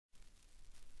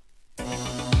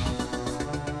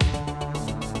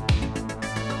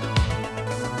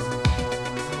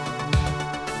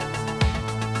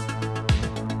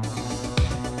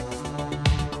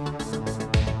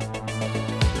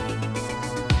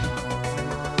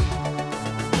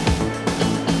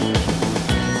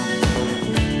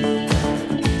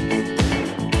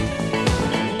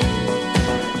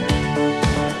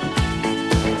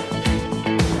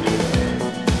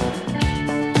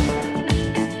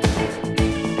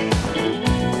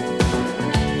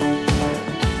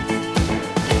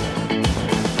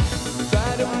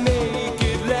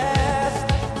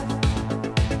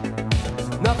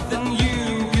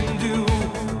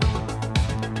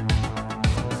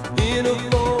in a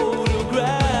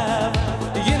photograph.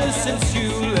 The innocence you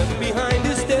left behind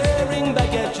is staring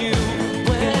back at you.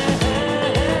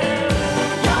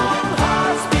 Young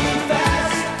hearts beat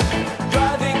fast,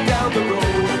 driving down the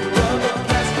road, rubber,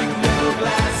 plastic, metal,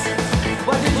 glass.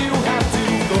 Why did you have to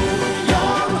go?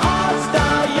 Young hearts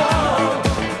die young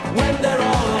when they're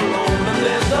all alone, and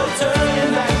there's no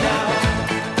turning back now.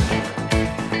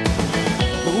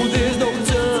 Oh, there's no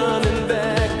turning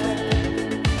back.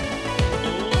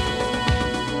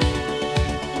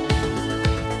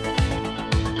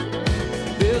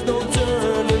 There's no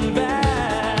turning back.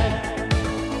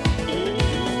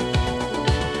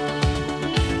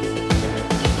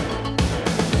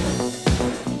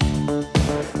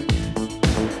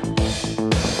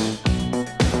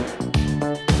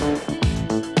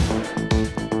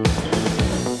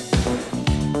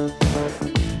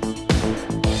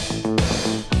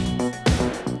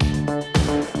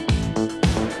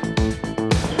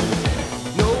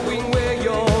 Knowing where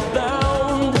you're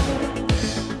bound,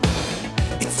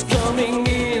 it's coming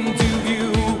into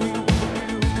view.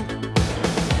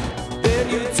 Then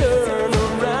you turn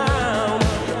around.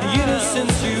 The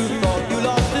innocence you thought you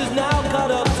lost is now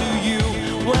caught up to you.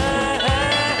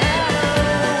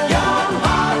 Young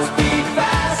hearts beat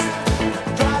fast,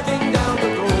 driving down the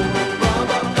road,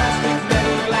 rubber, plastic,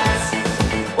 metal, glass.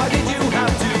 Why did you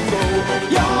have to go?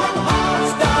 Young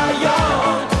hearts die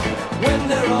young when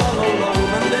they're all alone,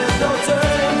 and there's no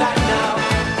turning back now.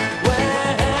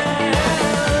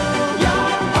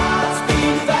 Young hearts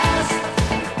beat fast,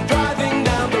 driving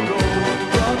down the road,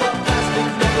 rubber, plastic,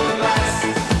 metal, glass.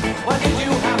 Why did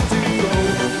you have to go?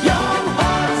 Young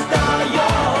hearts die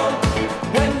young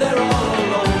when they're all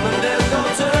alone, and there's no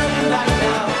turning back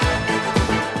now.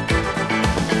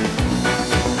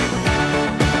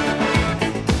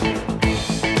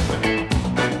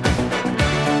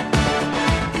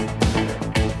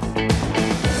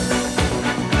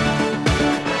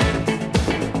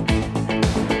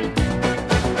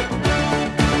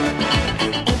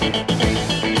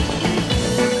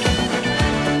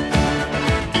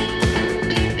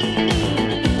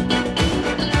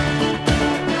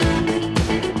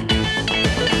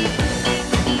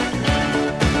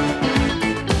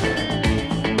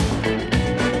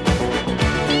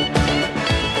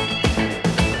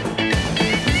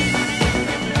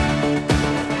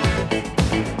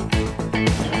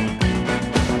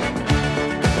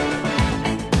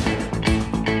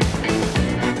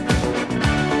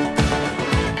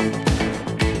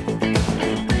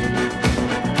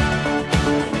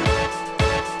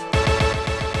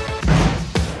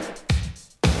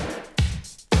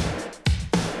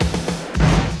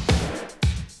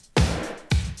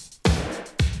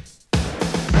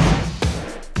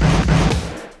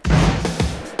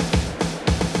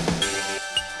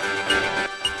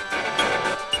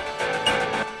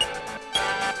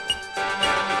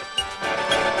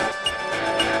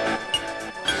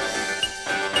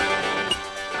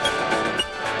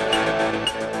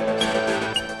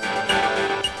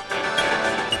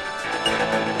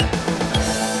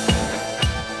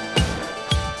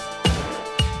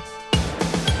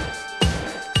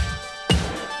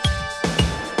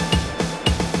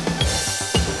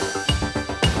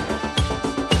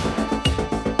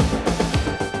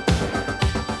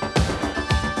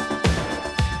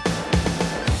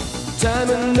 Time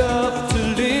enough to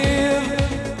live,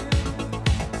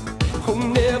 oh,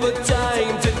 never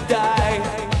time